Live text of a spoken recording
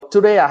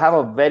today I have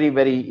a very,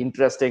 very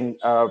interesting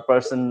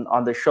person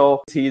on the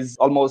show. He's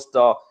almost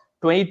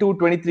 22,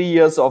 23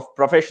 years of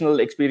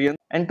professional experience.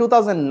 In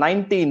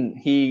 2019,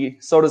 he,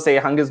 so to say,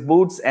 hung his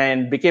boots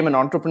and became an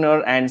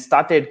entrepreneur and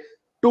started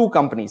two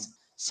companies.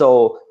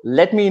 So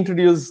let me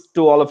introduce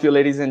to all of you,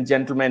 ladies and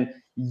gentlemen,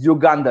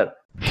 Yugandhar.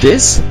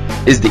 This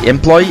is the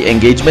Employee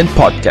Engagement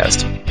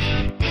Podcast.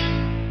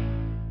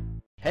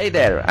 Hey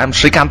there, I'm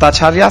Shrikant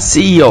Acharya,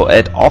 CEO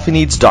at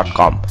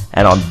OffiNeeds.com,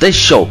 and on this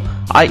show,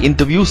 I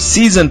interview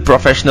seasoned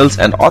professionals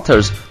and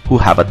authors who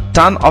have a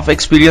ton of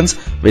experience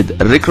with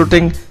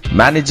recruiting,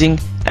 managing,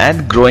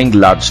 and growing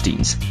large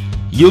teams.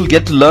 You'll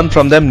get to learn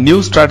from them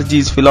new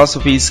strategies,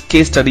 philosophies,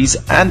 case studies,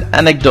 and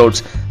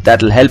anecdotes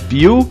that will help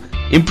you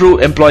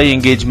improve employee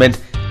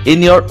engagement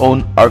in your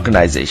own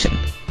organization.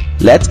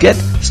 Let's get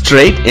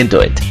straight into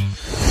it.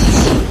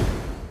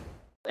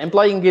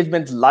 Employee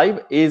Engagement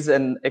Live is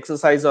an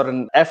exercise or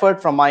an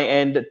effort from my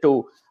end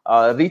to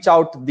reach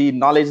out the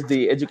knowledge,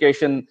 the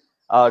education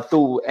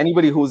to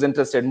anybody who's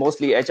interested,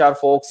 mostly HR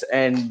folks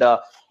and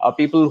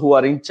people who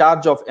are in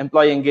charge of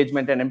employee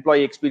engagement and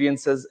employee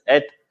experiences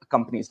at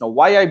companies. Now,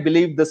 why I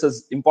believe this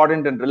is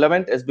important and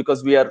relevant is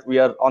because we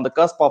are on the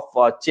cusp of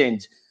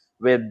change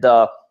with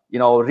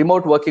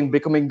remote working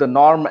becoming the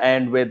norm,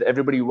 and with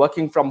everybody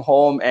working from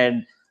home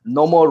and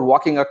no more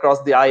walking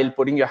across the aisle,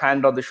 putting your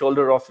hand on the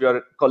shoulder of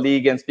your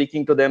colleague and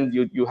speaking to them.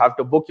 You have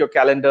to book your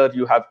calendar.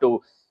 You have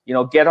to,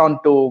 get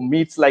on to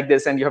meets like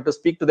this, and you have to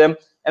speak to them.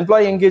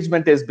 Employee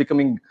engagement is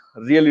becoming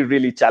really,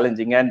 really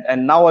challenging.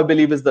 And now I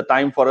believe is the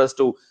time for us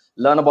to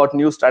learn about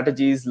new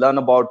strategies, learn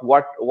about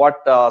what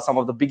some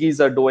of the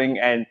biggies are doing,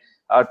 and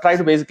try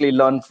to basically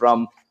learn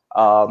from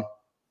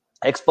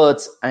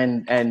experts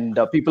and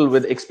people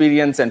with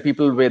experience and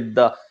people with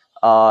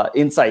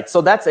insight.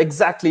 So that's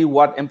exactly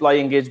what Employee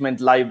Engagement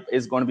Live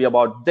is going to be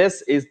about.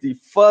 This is the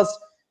first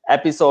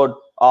episode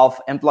of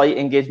Employee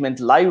Engagement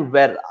Live,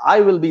 where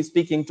I will be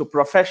speaking to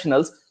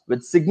professionals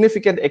with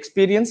significant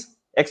experience,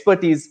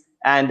 expertise,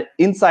 and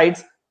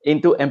insights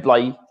into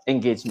employee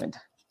engagement.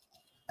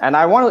 And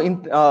I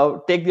want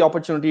to take the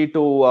opportunity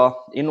to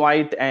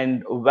invite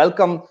and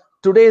welcome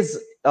today's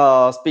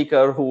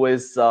speaker, who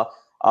is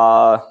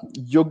Yugandhar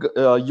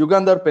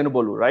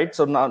Penubolu, right?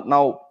 So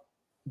now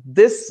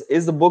this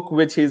is the book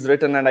which he's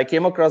written, and I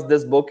came across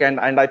this book and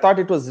I thought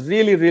it was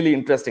really, really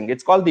interesting.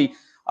 It's called The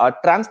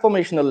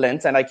Transformational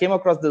Lens, and I came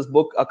across this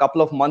book a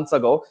couple of months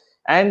ago,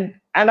 and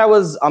I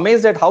was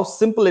amazed at how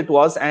simple it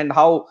was and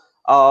how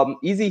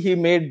easy he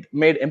made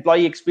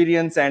employee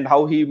experience and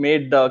how he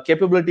made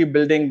capability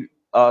building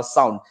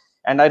sound.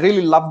 And I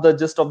really loved the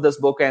gist of this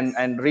book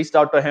and reached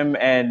out to him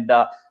and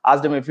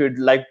asked him if he'd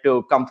like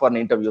to come for an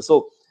interview.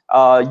 So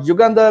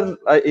Yugandhar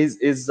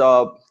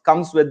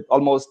comes with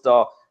almost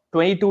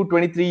 22,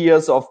 23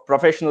 years of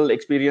professional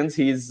experience.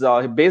 He's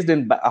based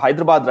in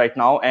Hyderabad right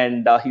now,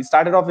 and he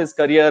started off his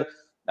career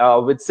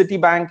with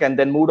Citibank and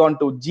then moved on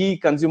to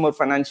GE Consumer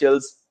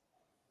Financials.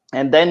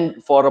 And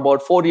then for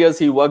about 4 years,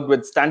 he worked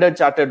with Standard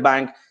Chartered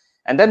Bank,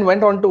 and then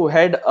went on to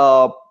head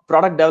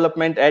product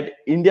development at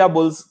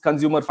Indiabulls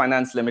Consumer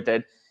Finance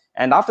Limited.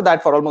 And after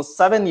that, for almost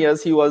 7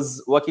 years, he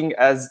was working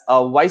as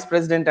a vice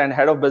president and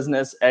head of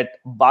business at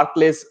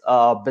Barclays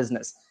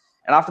Business.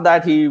 And after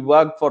that, he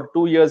worked for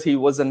 2 years. He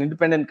was an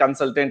independent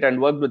consultant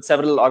and worked with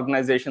several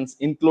organizations,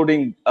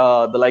 including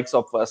the likes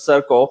of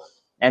Serco.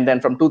 And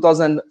then from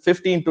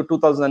 2015 to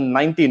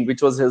 2019,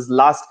 which was his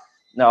last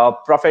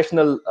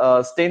professional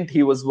stint,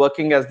 he was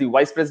working as the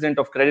vice president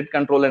of credit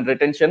control and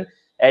retention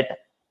at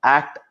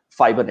Act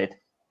Fibernet.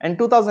 In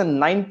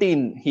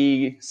 2019,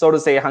 he, so to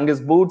say, hung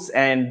his boots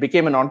and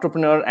became an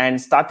entrepreneur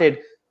and started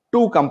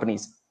two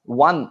companies.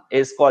 One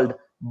is called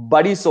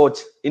Buddy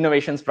Soch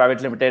Innovations Private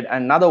Limited,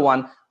 and another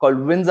one called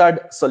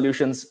Winzard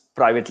Solutions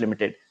Private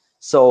Limited.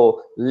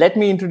 So let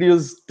me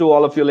introduce to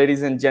all of you,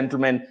 ladies and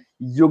gentlemen,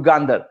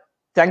 Yugandhar.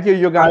 Thank you,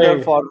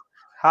 Yugandhar,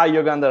 Hi,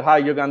 Yugandhar.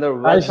 Hi,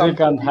 Yugandhar.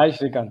 Welcome. Hi,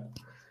 Shrikant.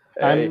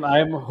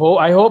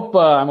 I hope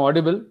I'm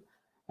audible,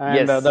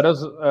 and yes. That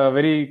was a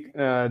very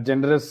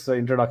generous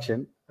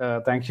introduction.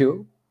 Thank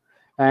you.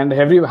 And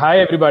hi,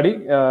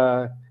 everybody.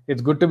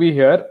 It's good to be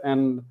here,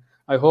 and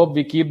I hope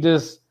we keep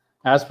this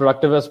as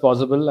productive as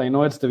possible. I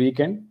know it's the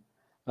weekend.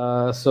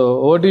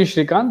 So over to you,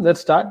 Shrikant. Let's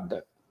start.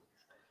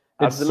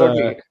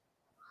 Absolutely.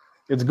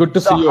 It's good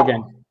to see you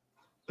again.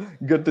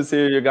 Good to see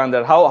you,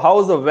 Yugandhar. How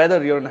is the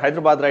weather? You're in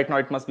Hyderabad right now.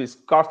 It must be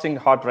scorching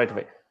hot right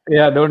away.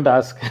 Yeah, don't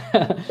ask.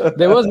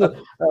 There was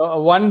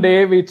one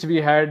day which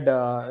we had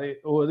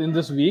in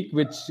this week,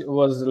 which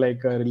was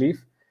like a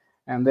relief,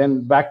 and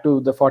then back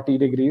to the 40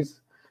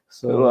 degrees.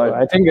 So right.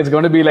 I think it's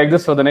going to be like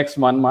this for the next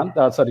 1 month.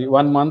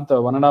 1 month,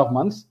 1.5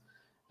 months.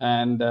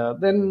 And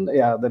then,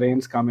 the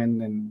rains come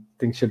in and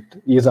things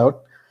should ease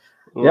out.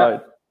 Right. Yeah.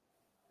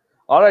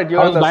 All right.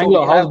 How's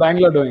Bangalore? How's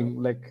Bangalore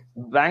doing?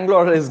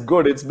 Bangalore is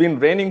good. It's been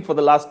raining for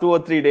the last 2 or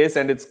 3 days,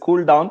 and it's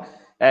cooled down.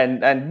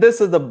 And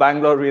this is the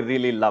Bangalore we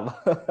really love.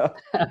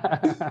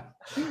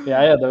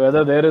 Yeah. The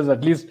weather there is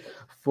at least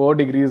 4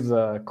 degrees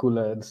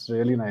cooler. It's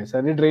really nice.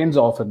 And it rains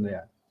often.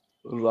 Yeah.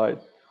 Right.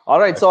 All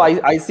right. So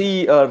I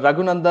see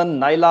Raghunandan,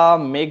 Naila,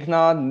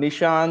 Meghna,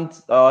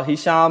 Nishant,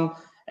 Hisham,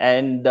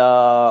 and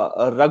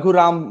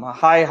Raghuram.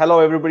 Hi, hello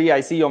everybody.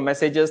 I see your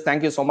messages.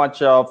 Thank you so much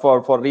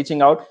for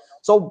reaching out.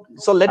 So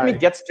let me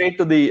get straight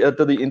to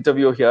the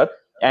interview here.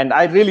 And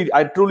I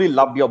truly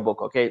loved your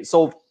book. Okay.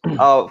 So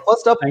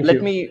first up,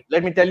 let me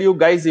tell you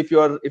guys, if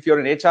you're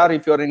in HR,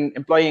 if you're in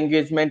employee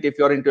engagement, if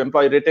you're into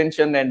employee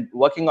retention and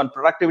working on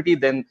productivity,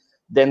 then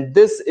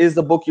this is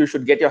the book you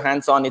should get your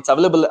hands on. It's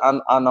available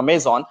on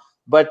Amazon.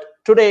 But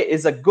today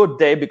is a good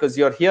day because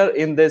you're here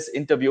in this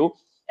interview.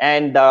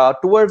 And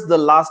towards the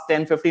last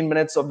 10-15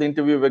 minutes of the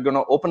interview, we're going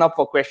to open up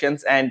for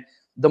questions. And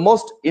the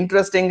most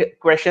interesting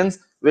questions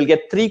will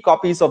get 3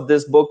 copies of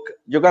this book.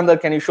 Yugandhar,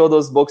 can you show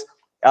those books?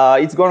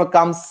 It's going to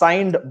come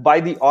signed by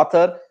the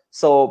author.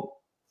 So,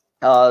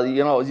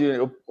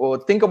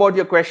 think about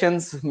your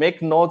questions,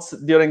 make notes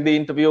during the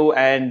interview.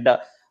 And, at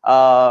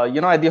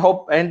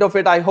the end of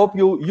it, I hope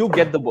you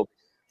get the book,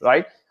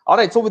 right? All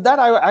right. So with that,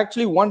 I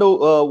actually want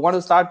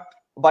to start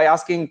by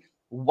asking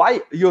why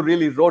you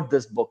really wrote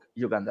this book,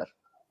 Yugandhar.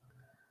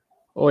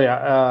 Oh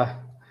yeah.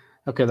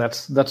 Okay,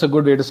 that's a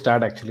good way to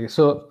start actually.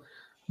 So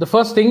the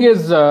first thing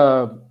is,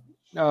 as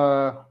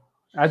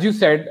you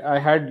said, I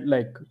had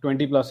like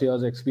 20 plus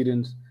years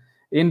experience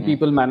in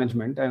people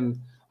management, and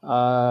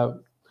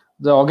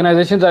the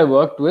organizations I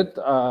worked with.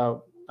 There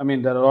are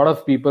a lot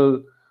of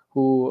people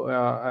who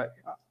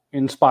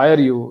inspire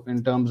you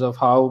in terms of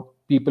how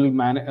people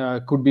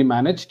could be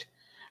managed,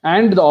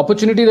 and the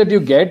opportunity that you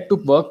get to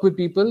work with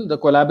people, the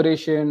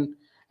collaboration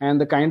and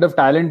the kind of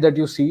talent that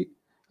you see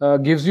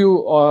gives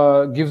you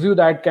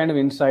that kind of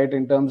insight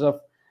in terms of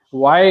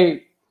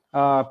why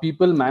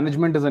people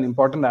management is an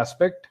important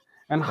aspect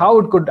and how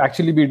it could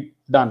actually be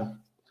done.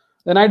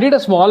 Then I did a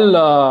small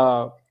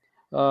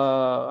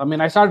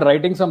I started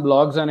writing some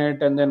blogs on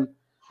it, and then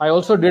I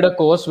also did a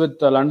course with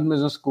the London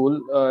Business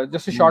School,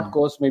 just a short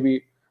course,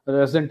 maybe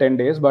less than 10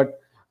 days, but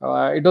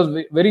it was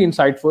very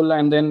insightful.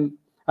 And then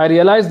I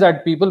realized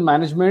that people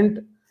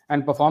management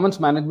and performance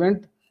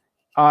management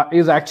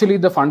is actually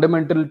the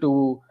fundamental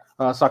to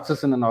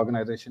success in an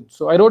organization.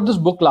 So I wrote this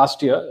book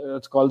last year.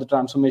 It's called The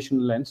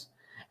Transformational Lens.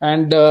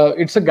 And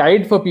it's a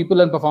guide for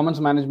people and performance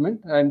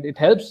management. And it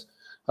helps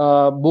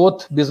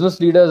both business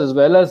leaders as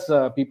well as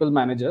people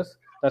managers.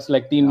 That's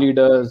like team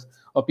leaders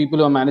or people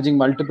who are managing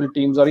multiple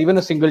teams or even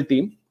a single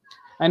team.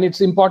 And it's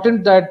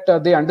important that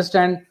they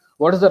understand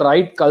what is the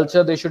right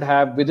culture they should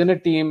have within a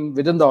team,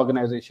 within the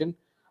organization,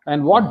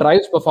 and what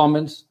drives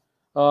performance,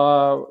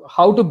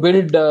 how to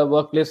build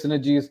workplace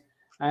synergies,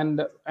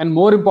 and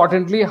more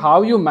importantly,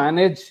 how you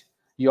manage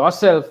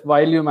yourself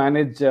while you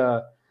manage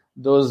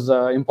those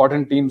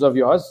important teams of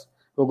yours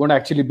who are going to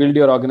actually build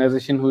your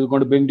organization, who are going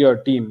to build your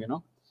team.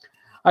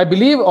 I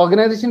believe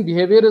organization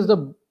behavior is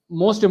the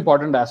most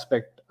important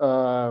aspect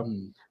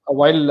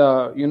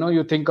while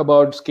you think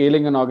about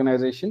scaling an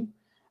organization.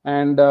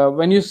 And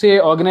when you say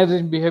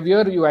organization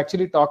behavior, you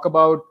actually talk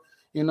about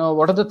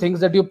what are the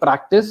things that you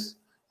practice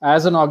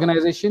as an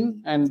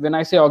organization. And when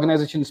I say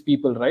organization, it's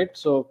people, right?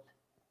 So,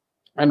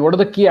 and what are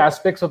the key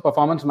aspects of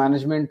performance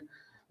management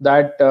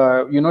that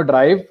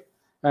drive,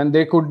 and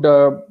they could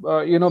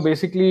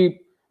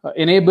basically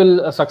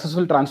enable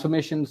successful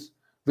transformations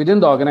within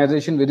the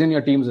organization, within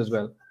your teams as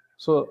well.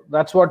 So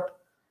that's what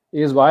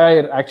is why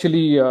I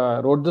actually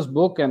wrote this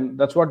book, and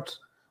that's what's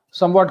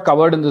somewhat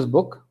covered in this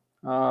book.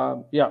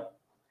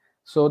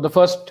 So the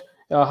first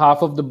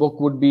half of the book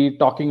would be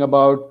talking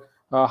about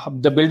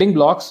the building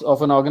blocks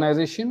of an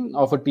organization,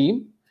 of a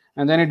team,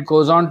 and then it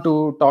goes on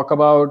to talk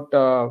about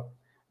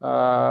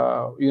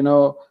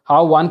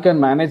how one can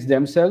manage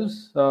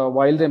themselves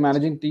while they're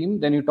managing team.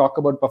 Then you talk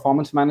about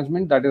performance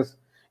management. That is,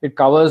 it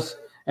covers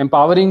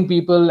empowering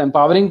people,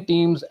 empowering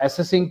teams,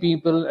 assessing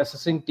people,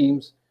 assessing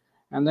teams,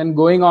 and then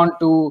going on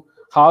to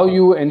how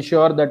you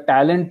ensure that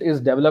talent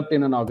is developed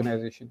in an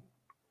organization.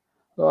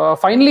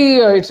 Finally,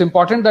 it's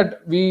important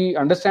that we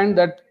understand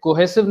that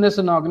cohesiveness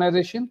in an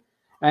organization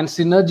and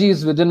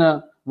synergies within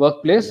a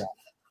workplace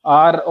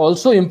are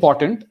also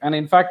important. And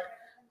in fact,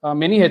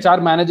 many HR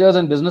managers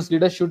and business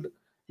leaders should,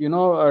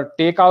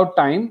 take out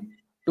time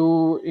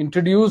to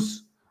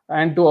introduce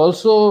and to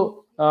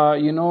also,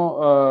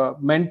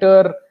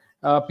 mentor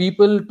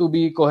people to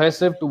be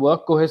cohesive, to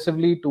work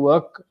cohesively, to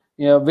work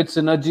with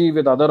synergy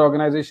with other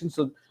organizations.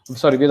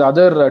 With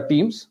other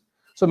teams.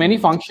 So many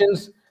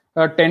functions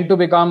tend to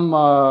become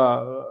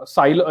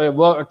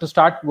to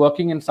start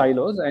working in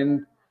silos,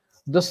 and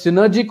the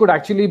synergy could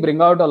actually bring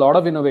out a lot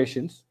of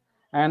innovations.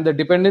 And the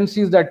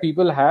dependencies that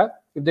people have,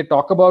 if they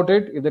talk about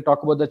it, if they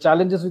talk about the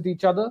challenges with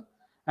each other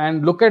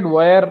and look at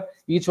where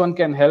each one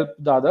can help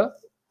the other,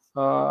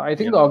 I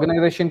think the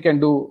organization can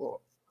do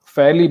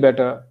fairly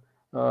better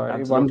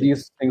once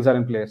these things are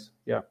in place.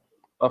 Yeah.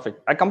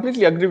 Perfect. I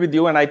completely agree with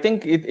you. And I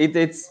think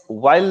it's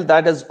while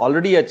that is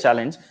already a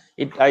challenge,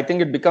 I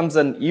think it becomes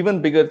an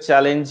even bigger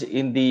challenge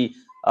in the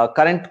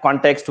current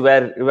context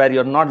where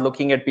you're not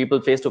looking at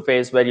people face to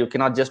face, where you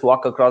cannot just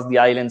walk across the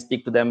aisle and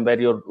speak to them, where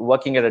you're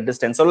working at a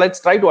distance. So let's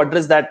try to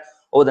address that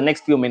over the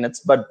next few minutes.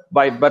 But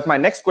my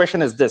next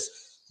question is this.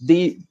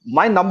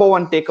 my number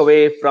one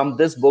takeaway from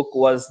this book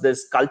was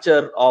this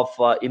culture of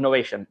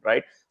innovation,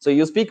 right? So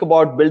you speak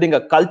about building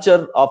a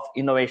culture of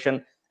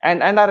innovation,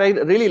 and I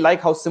really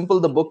like how simple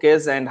the book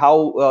is, and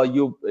how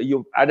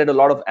you added a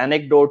lot of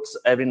anecdotes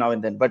every now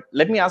and then. But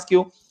let me ask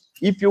you,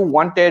 if you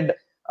wanted,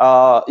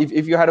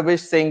 if you had a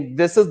wish saying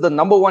this is the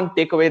number one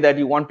takeaway that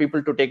you want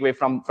people to take away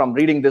from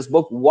reading this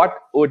book,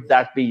 what would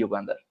that be,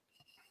 Yugandhar?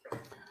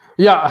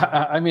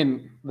 Yeah, I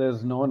mean,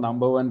 there's no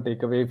number one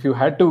takeaway. If you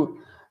had to,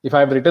 if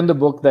I've written the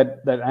book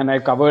that and I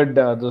covered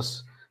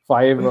those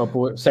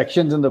 5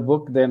 sections in the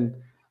book, then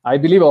I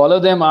believe all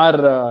of them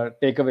are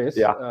takeaways.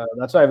 Yeah.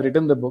 That's why I've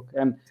written the book.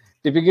 And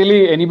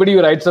typically, anybody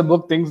who writes a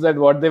book thinks that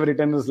what they've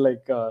written is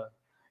like,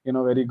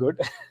 very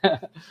good.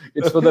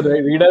 It's for the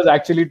readers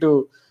actually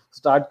to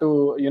start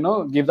to,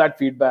 give that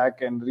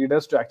feedback, and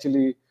readers to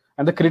actually,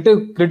 and the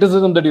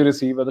criticism that you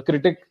receive, or the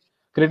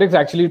critics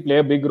actually play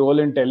a big role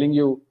in telling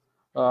you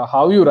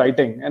how you're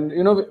writing. And,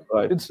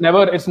 right. it's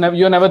never,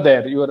 you're never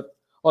there. You're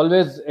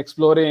always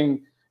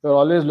exploring. You're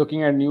always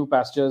looking at new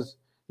pastures.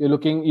 You're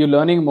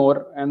learning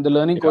more, and the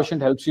learning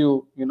quotient helps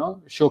you,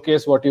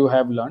 showcase what you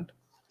have learned,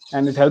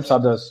 and it helps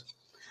others.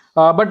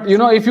 But,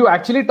 if you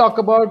actually talk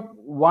about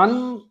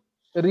one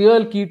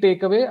real key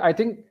takeaway, I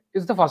think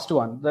is the first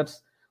one.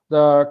 That's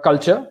the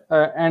culture,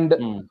 and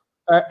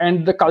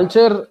the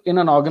culture in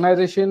an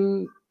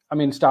organization, I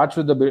mean, starts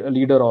with the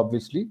leader,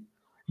 obviously.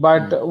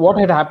 But what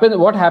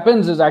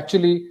happens is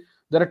actually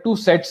there are 2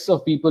 sets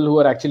of people who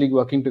are actually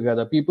working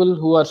together: people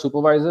who are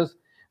supervisors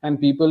and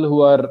people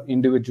who are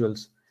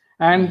individuals.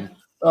 And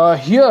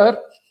here,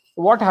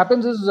 what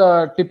happens is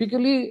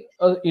typically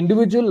an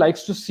individual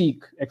likes to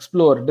seek,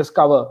 explore,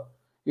 discover,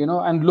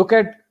 and look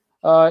at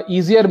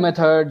easier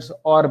methods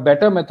or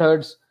better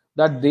methods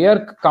that they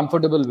are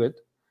comfortable with.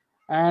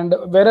 And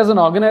whereas an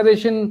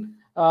organization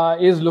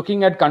is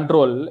looking at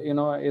control,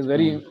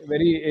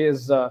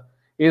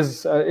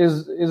 is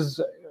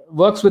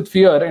works with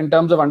fear in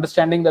terms of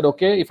understanding that,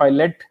 okay, if I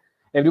let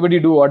everybody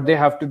do what they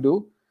have to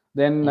do,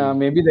 then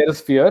maybe there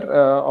is fear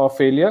of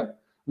failure.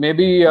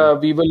 Maybe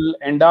we will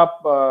end up,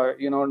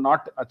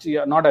 not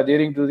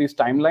adhering to these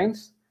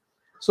timelines.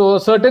 So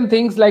certain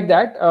things like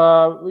that,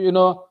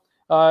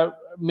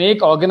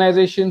 make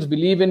organizations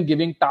believe in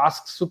giving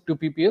tasks to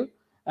people,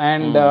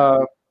 and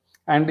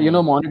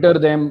monitor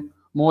them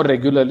more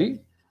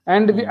regularly.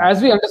 And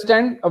as we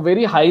understand, a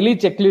very highly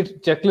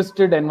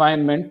checklisted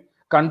environment,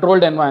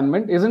 controlled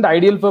environment, isn't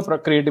ideal for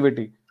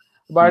creativity.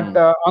 But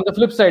on the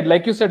flip side,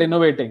 like you said,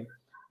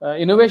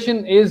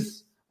 innovation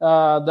is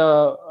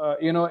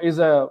is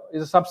a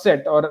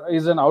subset, or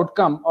is an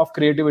outcome of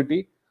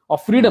creativity,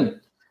 of freedom.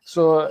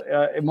 So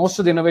most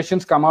of the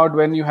innovations come out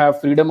when you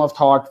have freedom of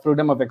thought,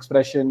 freedom of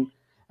expression,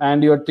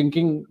 and you're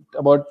thinking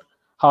about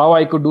how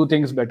I could do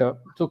things better.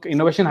 So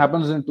innovation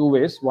happens in 2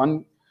 ways.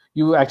 One,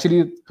 you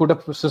actually put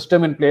a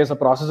system in place, a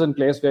process in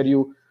place, where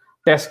you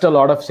test a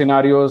lot of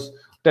scenarios,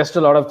 test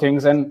a lot of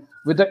things, and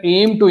with the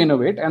aim to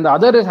innovate. And the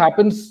other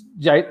happens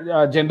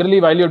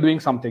generally while you're doing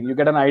something. You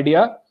get an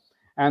idea,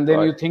 and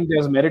then you think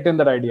there's merit in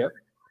that idea.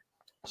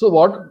 So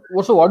what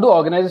do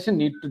organizations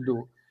need to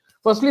do?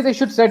 Firstly, they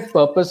should set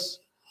purpose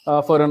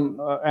for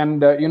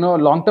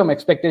long-term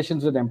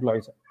expectations with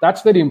employees.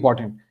 That's very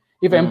important.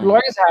 If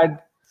employees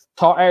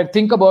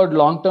think about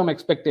long-term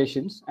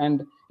expectations,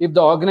 and if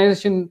the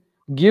organization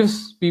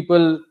gives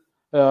people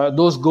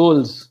those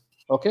goals,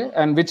 okay,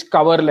 and which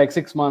cover like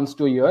 6 months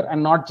to a year,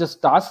 and not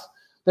just tasks,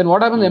 then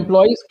what happens?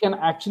 Employees can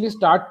actually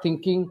start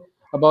thinking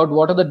about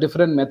what are the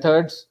different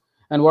methods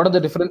and what are the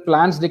different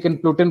plans they can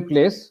put in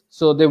place.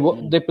 So they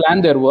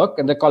plan their work,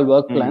 and they call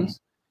work plans.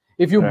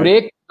 If you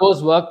break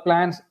those work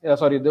plans, they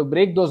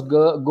break those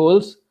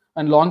goals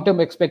and long-term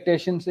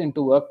expectations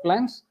into work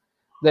plans,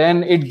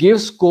 then it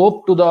gives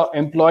scope to the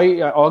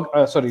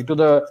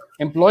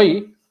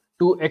employee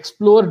to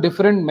explore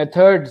different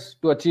methods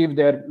to achieve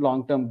their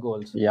long-term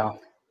goals.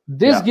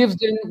 This gives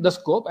them the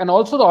scope, and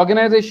also the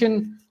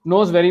organization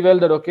knows very well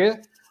that, okay,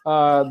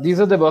 these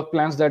are the work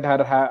plans that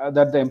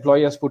the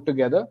employee has put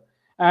together,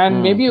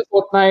 and maybe a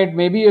fortnight,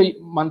 maybe a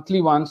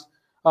monthly once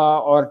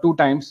or 2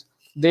 times,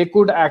 they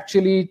could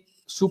actually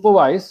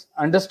supervise,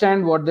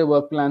 understand what their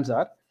work plans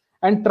are,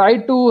 and try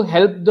to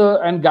help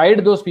and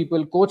guide those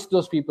people, coach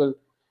those people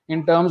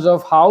in terms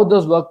of how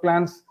those work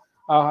plans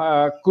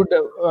could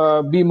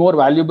be more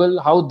valuable,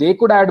 how they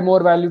could add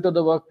more value to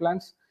the work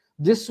plans.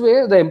 This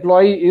way, the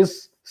employee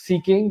is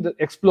seeking,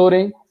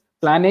 exploring,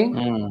 planning,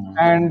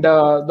 and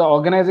the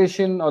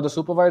organization or the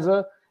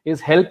supervisor is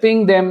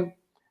helping them,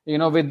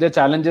 with the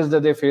challenges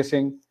that they're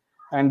facing.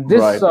 And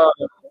this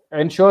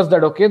ensures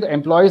that, okay, the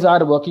employees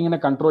are working in a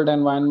controlled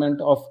environment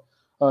of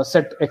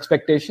set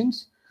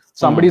expectations.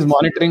 Somebody's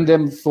monitoring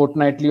them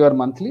fortnightly or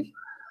monthly.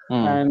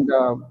 And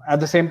at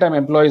the same time,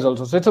 employees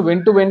also. So it's a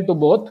win-to-win to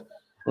both.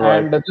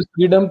 And this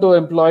freedom to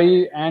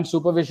employee and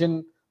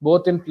supervision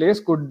both in place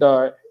could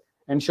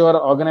ensure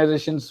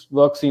organizations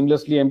work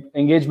seamlessly, and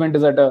engagement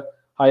is at a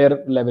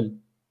higher level.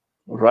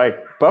 Right.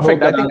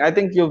 Perfect. I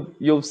think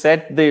you've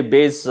set the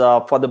base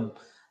for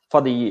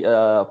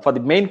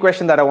the main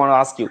question that I want to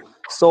ask you.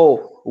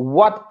 So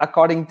what,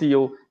 according to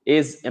you,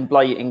 is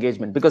employee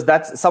engagement? Because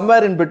that's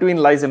somewhere in between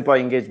lies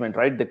employee engagement,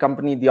 right? The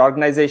company, the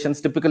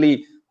organizations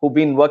typically who've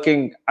been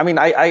working. I mean,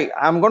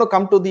 I'm going to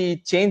come to the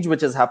change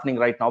which is happening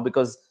right now,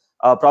 because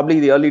probably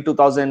the early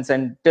 2000s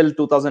and till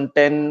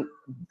 2010,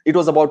 it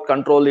was about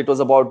control. It was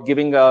about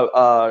giving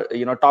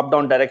a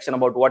top-down direction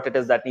about what it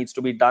is that needs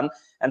to be done.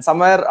 And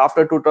somewhere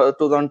after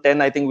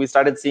 2010, I think we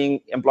started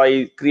seeing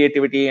employee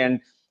creativity and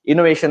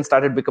innovation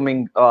started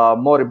becoming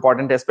more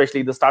important.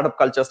 Especially the startup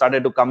culture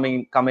started to come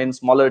in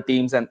smaller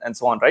teams and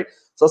so on, right?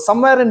 So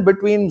somewhere in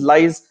between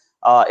lies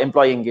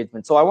employee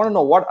engagement. So I want to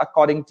know, what,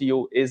 according to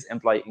you, is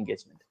employee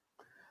engagement?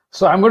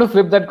 So I'm going to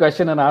flip that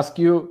question and ask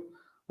you,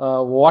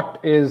 what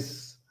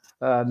is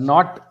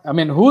not, I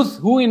mean,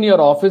 who in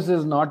your office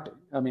is not,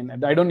 I mean,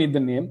 I don't need the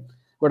name,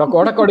 but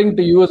what according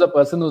to you is a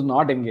person who's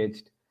not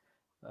engaged?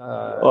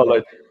 All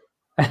right.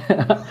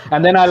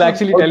 And then I'll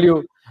actually tell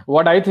you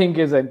what I think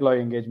is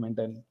employee engagement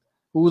and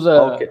who's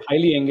a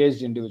highly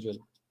engaged individual.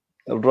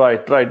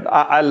 Right.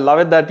 I love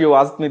it that you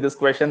asked me this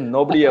question.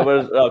 Nobody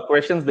ever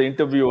questions the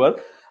interviewer.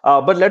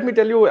 But let me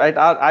tell you,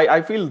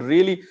 I feel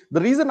really,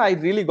 the reason I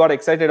really got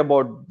excited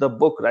about the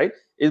book, right,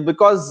 is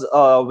because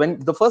when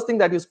the first thing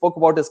that you spoke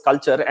about is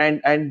culture,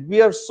 and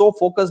we are so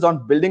focused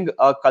on building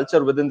a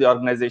culture within the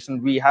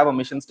organization. We have a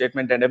mission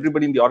statement, and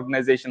everybody in the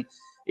organization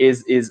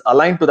is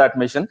aligned to that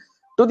mission.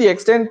 To the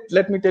extent,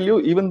 let me tell you,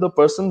 even the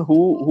person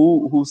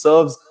who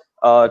serves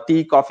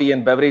tea, coffee,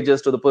 and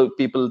beverages to the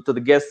people, to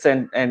the guests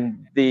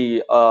and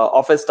the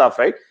office staff,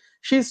 right?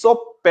 She's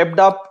so pepped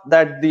up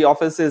that the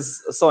office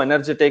is so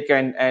energetic,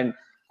 and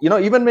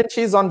even when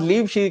she's on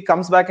leave, she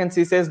comes back and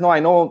she says, no,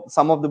 I know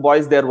some of the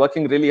boys, they're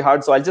working really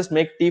hard, so I'll just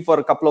make tea for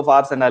a couple of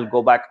hours and I'll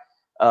go back,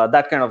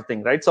 that kind of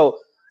thing, right? So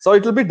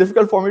it will be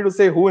difficult for me to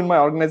say who in my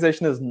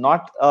organization is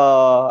not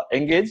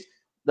engaged,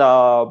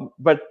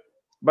 but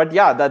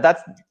yeah,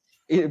 that's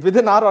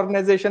within our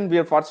organization. We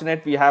are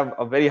fortunate, we have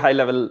a very high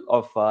level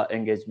of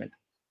engagement.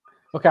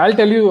 Okay, I'll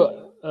tell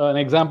you an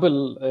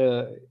example.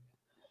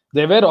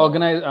 They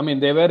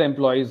were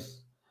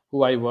employees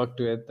who I worked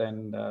with,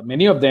 and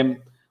many of them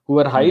who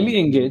were highly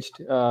engaged,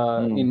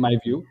 in my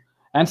view,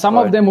 and some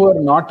of them who were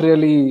not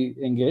really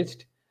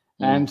engaged,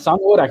 and some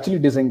who were actually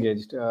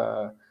disengaged.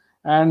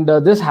 And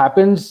this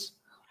happens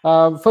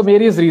for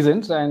various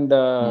reasons. And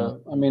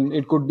I mean,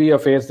 it could be a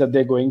phase that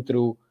they're going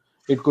through.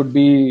 It could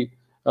be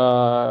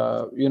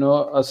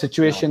a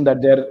situation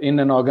that they're in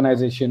an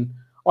organization,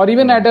 or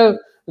even at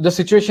the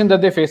situation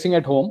that they're facing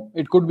at home.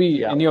 It could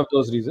be any of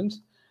those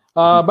reasons.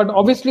 But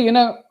obviously,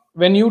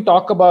 when you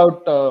talk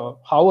about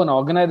how an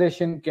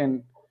organization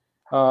can,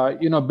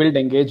 build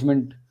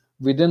engagement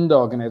within the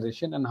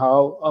organization, and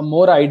how a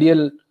more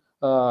ideal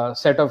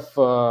set of,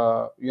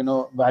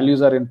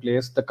 values are in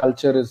place, the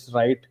culture is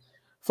right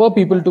for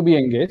people to be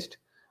engaged.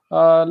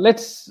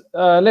 Let's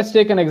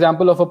take an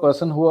example of a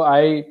person who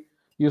I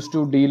used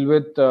to deal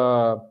with.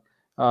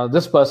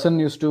 This person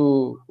used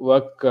to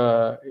work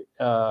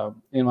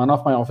in one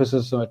of my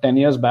offices 10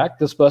 years back.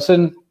 This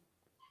person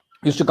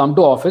used to come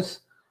to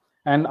office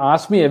and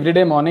ask me every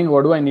day morning,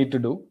 what do I need to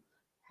do?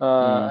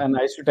 And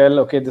I used to tell,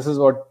 okay, this is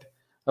what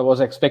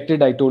was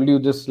expected. I told you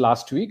this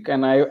last week,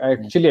 and I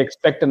actually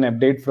expect an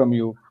update from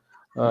you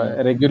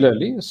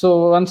regularly.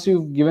 So once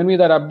you've given me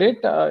that update,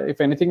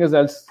 if anything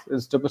else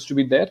is supposed to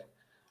be there,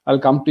 I'll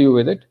come to you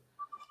with it.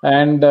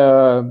 And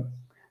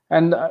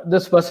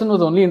this person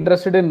was only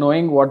interested in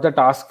knowing what the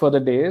task for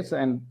the day is,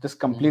 and just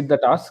complete the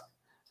task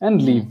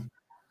and leave.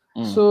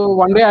 So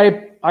one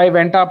day I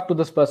went up to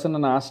this person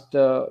and asked,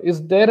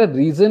 is there a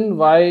reason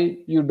why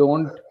you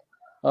don't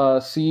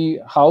see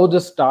how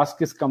this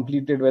task is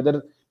completed?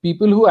 Whether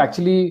people who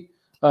actually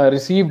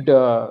received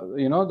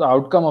the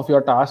outcome of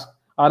your task,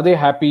 are they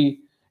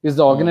happy? Is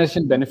the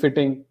organization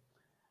benefiting?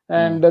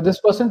 And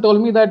this person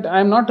told me that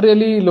I'm not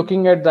really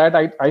looking at that.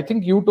 I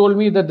think you told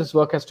me that this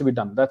work has to be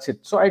done. That's it.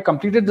 So I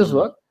completed this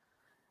work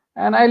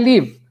and I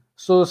leave.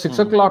 So 6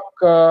 o'clock,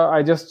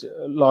 I just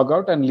log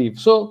out and leave.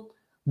 So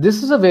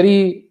this is a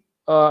very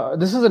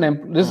this is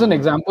an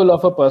example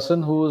of a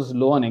person who is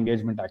low on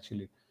engagement,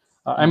 actually.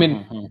 I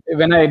mean,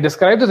 when I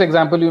describe this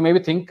example, you maybe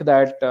think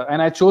that,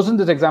 and I've chosen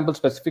this example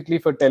specifically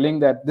for telling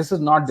that this is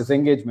not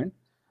disengagement.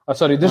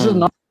 This is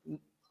not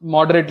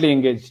moderately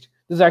engaged.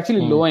 This is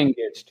actually low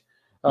engaged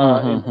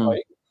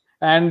employee.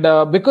 And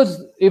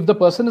because if the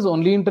person is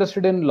only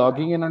interested in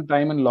logging in on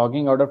time and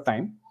logging out of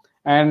time,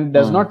 and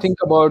does not think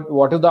about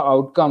what is the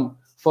outcome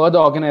for the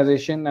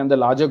organization and the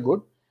larger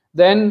good,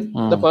 then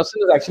the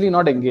person is actually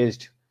not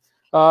engaged.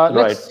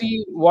 Let's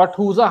see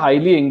who's a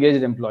highly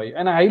engaged employee.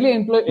 And a highly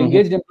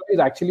engaged employee is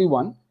actually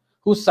one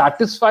who's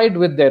satisfied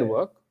with their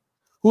work,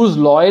 who's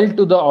loyal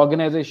to the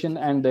organization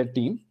and their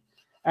team,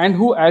 and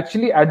who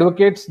actually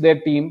advocates their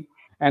team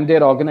and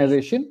their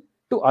organization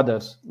to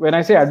others. When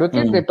I say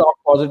advocate, they talk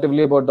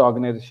positively about the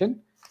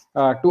organization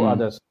to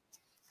others.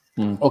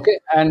 Okay,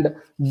 and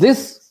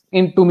this,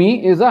 to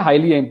me, is a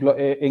highly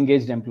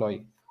engaged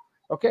employee.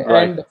 Okay,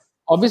 and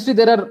obviously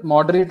there are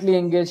moderately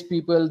engaged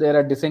people, there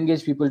are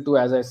disengaged people too,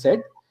 as I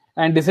said.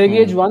 and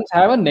disengaged ones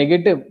have a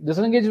negative.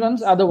 Disengaged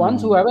ones are the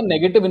ones who have a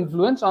negative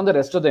influence on the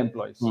rest of the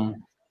employees.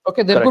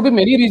 Okay, there could be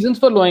many reasons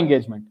for low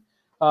engagement.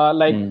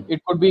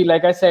 It could be,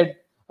 like I said,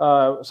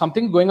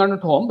 something going on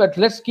at home, but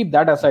let's keep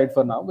that aside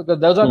for now, because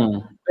those are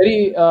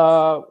very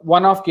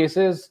one-off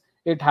cases.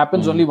 It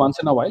happens only once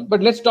in a while.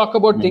 But let's talk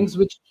about things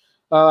which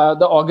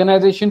the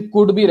organization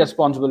could be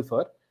responsible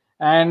for,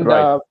 and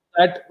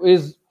that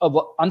is a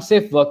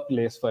unsafe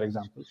workplace, for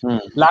example.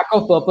 Lack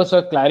of purpose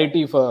or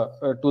clarity for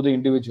to the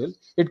individual.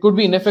 It could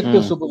be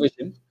ineffective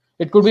supervision.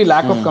 It could be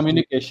lack of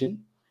communication.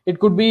 It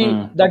could be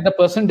that the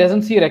person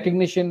doesn't see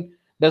recognition,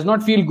 does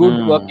not feel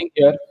good working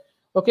here.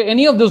 Okay,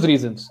 any of those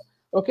reasons.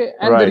 Okay,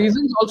 and the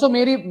reasons also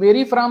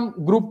vary from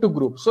group to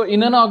group. So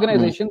in an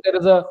organization,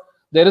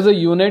 there is a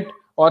unit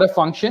or a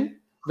function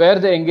where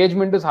the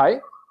engagement is high,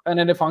 and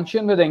in a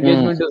function where the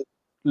engagement is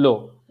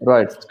low.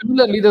 Right.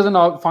 Similarly, there's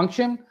a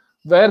function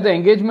where the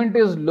engagement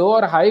is low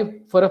or high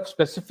for a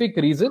specific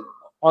reason,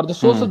 or the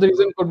source of the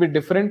reason could be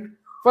different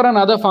for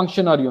another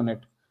function or unit.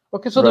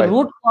 Okay, so the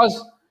root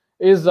cause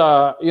is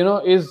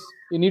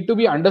you need to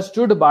be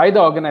understood by the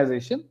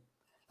organization,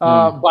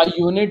 by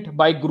unit,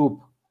 by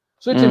group.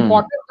 So it's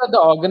important that the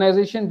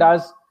organization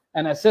does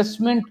an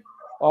assessment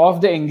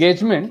of the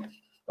engagement,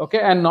 okay,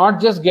 and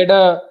not just get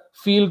a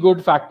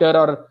feel-good factor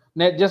or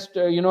just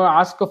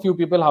ask a few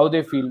people how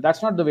they feel.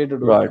 That's not the way to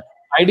do it.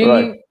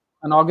 Ideally,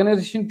 an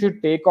organization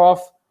should take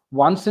off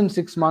once in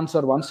 6 months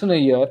or once in a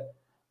year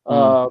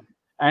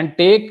and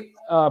take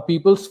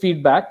people's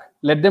feedback,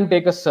 let them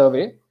take a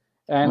survey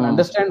and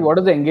understand what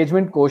is the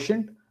engagement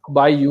quotient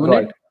by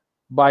unit,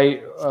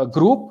 by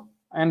group,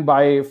 and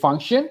by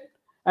function,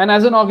 and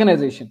as an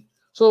organization.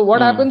 So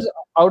what happens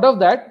out of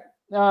that,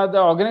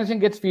 the organization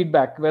gets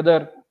feedback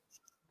whether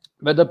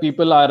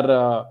people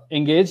are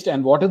engaged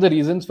and what are the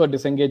reasons for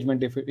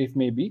disengagement, if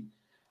may be.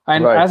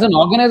 And as an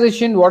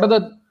organization, what are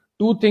the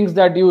 2 things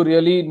that you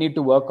really need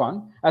to work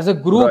on? As a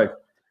group,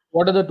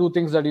 what are the 2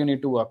 things that you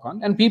need to work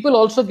on? And people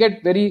also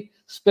get very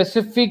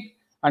specific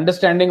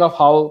understanding of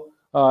how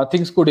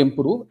things could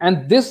improve.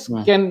 And this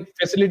can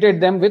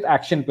facilitate them with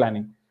action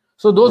planning.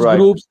 So those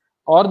groups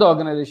or the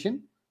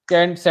organization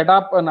can set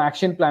up an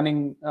action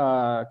planning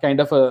kind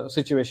of a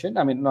situation.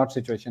 I mean, not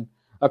situation,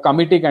 a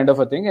committee kind of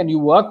a thing. And you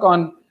work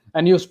on,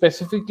 and you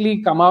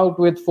specifically come out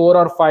with 4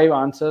 or 5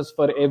 answers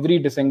for every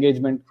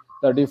disengagement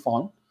that you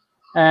found.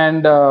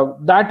 And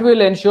that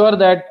will ensure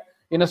that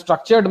in a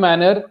structured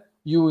manner,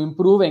 you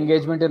improve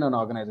engagement in an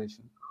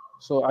organization.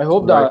 So I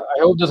hope I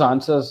hope this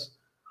answers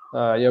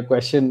your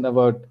question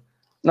about.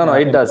 No,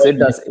 it does.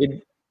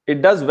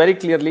 It does very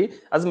clearly.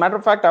 As a matter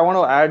of fact, I want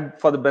to add,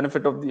 for the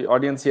benefit of the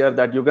audience here,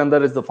 that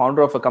Yugandhar is the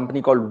founder of a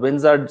company called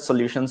Wizard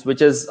Solutions,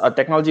 which is a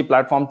technology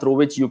platform through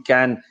which you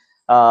can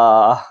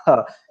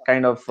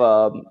kind of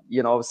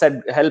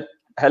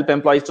help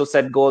employees to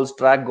set goals,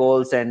 track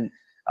goals, and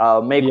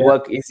make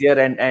work easier.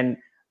 And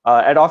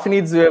at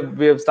Offineeds,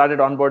 we have started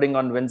onboarding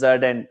on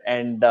Wizard, and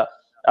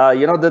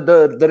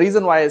the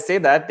reason why I say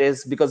that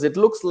is because it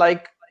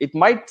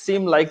might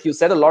seem like you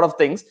said a lot of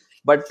things,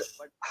 but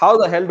how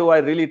the hell do I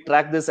really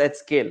track this at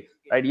scale,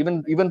 right?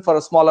 Even for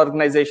a small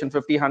organization,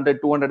 50,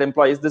 100, 200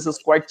 employees, this is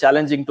quite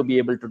challenging to be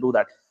able to do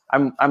that.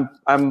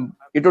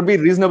 It would be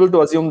reasonable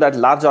to assume that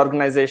large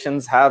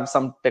organizations have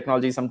some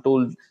technology, some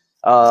tools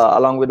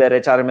along with their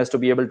HRMS to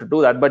be able to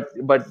do that.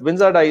 But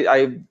Wizard,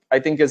 I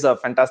think, is a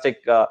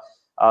fantastic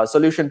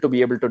solution to be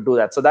able to do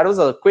that. So that was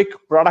a quick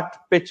product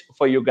pitch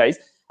for you guys.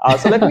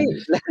 So let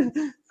me.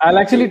 I'll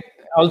actually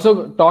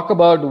also talk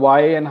about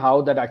why and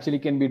how that actually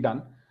can be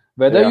done.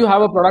 Whether you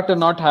have a product or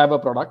not have a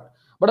product,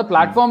 but a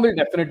platform will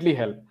definitely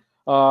help.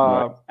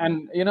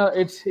 And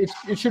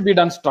it should be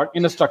done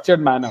in a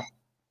structured manner.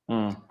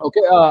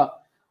 Okay.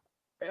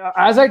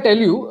 As I tell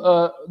you,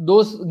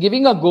 those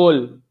giving a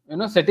goal,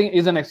 setting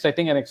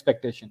an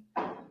expectation.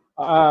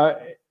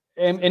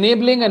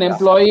 Enabling an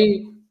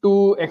employee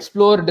to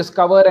explore,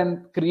 discover,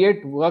 and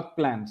create work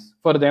plans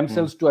for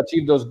themselves to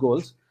achieve those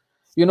goals,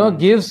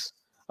 gives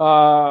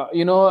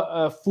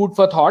food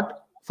for thought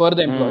for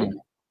the employee.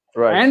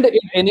 And it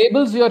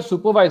enables your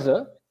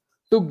supervisor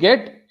to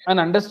get an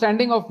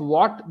understanding of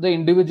what the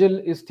individual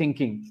is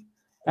thinking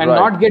and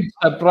not get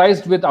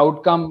surprised with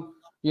outcome,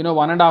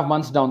 1.5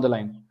 months down the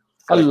line.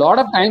 A lot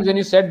of times when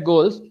you set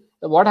goals,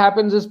 what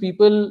happens is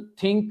people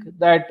think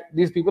that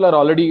the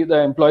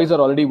employees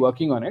are already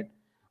working on it.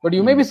 But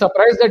you may be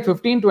surprised that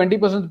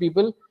 15-20% of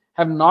people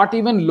have not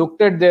even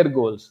looked at their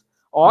goals.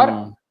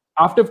 Or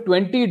after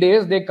 20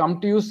 days, they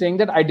come to you saying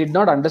that I did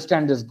not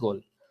understand this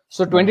goal.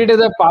 So 20 days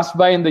have passed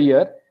by in the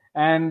year.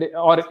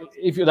 Or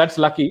if that's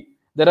lucky,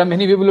 there are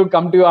many people who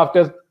come to you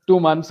after 2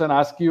 months and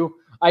ask you,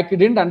 I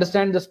didn't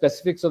understand the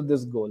specifics of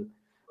this goal.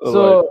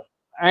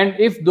 And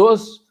if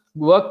those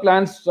work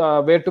plans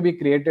were to be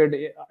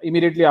created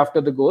immediately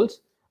after the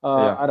goals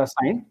are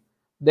assigned,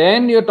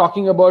 then you're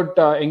talking about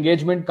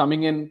engagement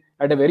coming in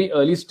at a very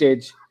early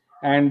stage.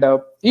 And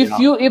if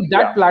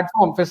that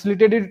platform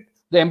facilitated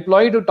the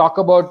employee to talk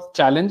about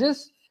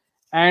challenges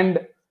and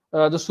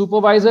the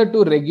supervisor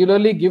to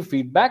regularly give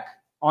feedback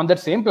on that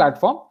same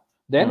platform,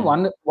 then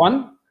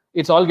one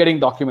it's all getting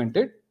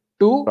documented.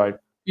 2, right.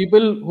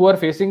 people who are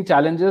facing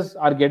challenges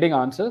are getting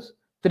answers.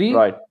 3,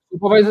 right.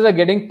 supervisors are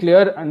getting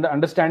clear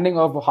understanding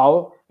of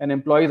how an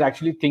employee is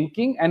actually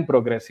thinking and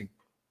progressing.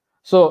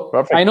 So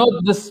Perfect. I know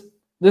this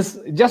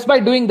just by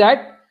doing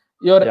that,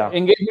 your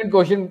engagement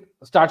quotient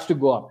starts to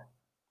go up.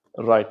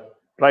 Right.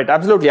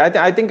 Absolutely.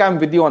 I think I'm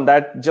with you on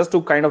that. Just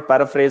to kind of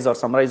paraphrase or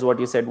summarize what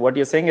you said, what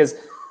you're saying is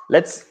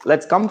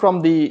let's come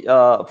from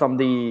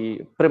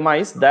the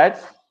premise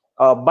that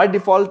by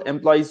default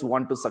employees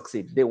want to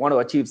succeed. They want to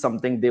achieve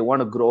something. They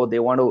want to grow. They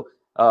want to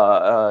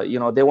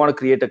they want to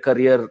create a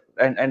career,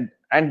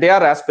 and they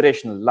are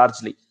aspirational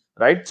largely,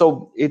 right?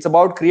 So it's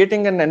about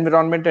creating an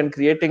environment and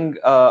creating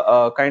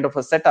a kind of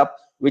a setup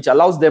which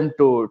allows them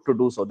to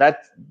do so.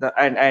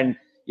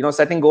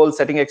 Setting goals,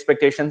 setting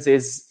expectations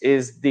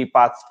is the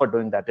path for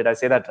doing that. Did I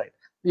say that right?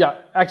 Yeah,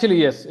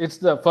 actually, yes. It's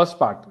the first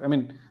part. I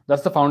mean,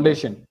 that's the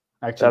foundation.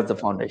 Actually, that's the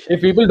foundation.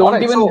 If people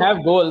don't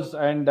have goals,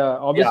 and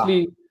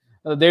obviously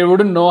they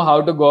wouldn't know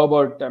how to go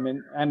about. I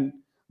mean, and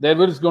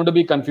there is going to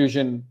be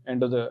confusion in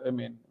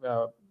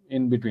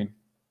between.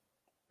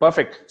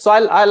 Perfect. So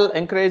I'll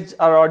encourage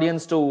our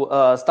audience to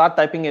start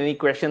typing any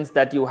questions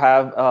that you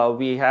have.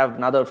 We have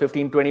another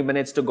 15-20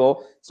 minutes to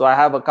go. So I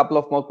have a couple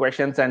of more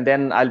questions, and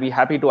then I'll be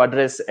happy to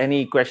address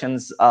any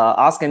questions,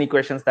 ask any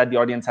questions that the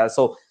audience has.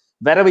 So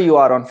wherever you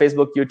are on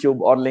Facebook, YouTube,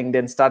 or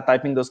LinkedIn, start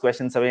typing those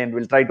questions away, and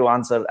we'll try to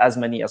answer as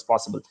many as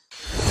possible.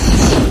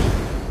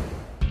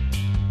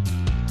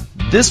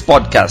 This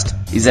podcast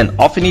is an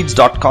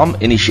Offineeds.com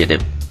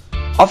initiative.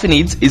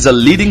 Offineeds is a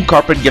leading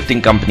corporate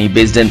gifting company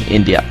based in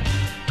India.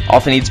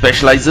 Offineeds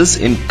specializes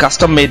in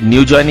custom-made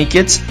new joinee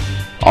kits,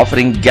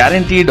 offering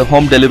guaranteed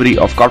home delivery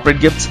of corporate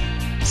gifts,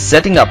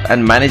 setting up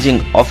and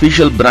managing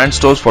official brand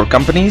stores for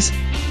companies,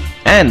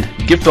 and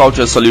gift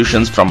voucher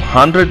solutions from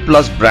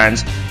 100+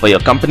 brands for your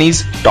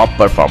company's top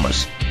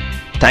performers.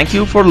 Thank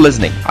you for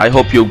listening. I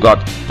hope you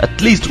got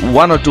at least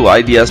 1 or 2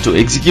 ideas to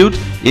execute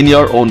in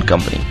your own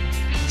company.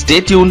 Stay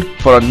tuned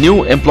for a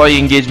new employee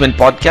engagement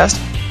podcast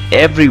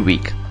every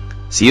week.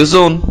 See you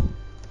soon.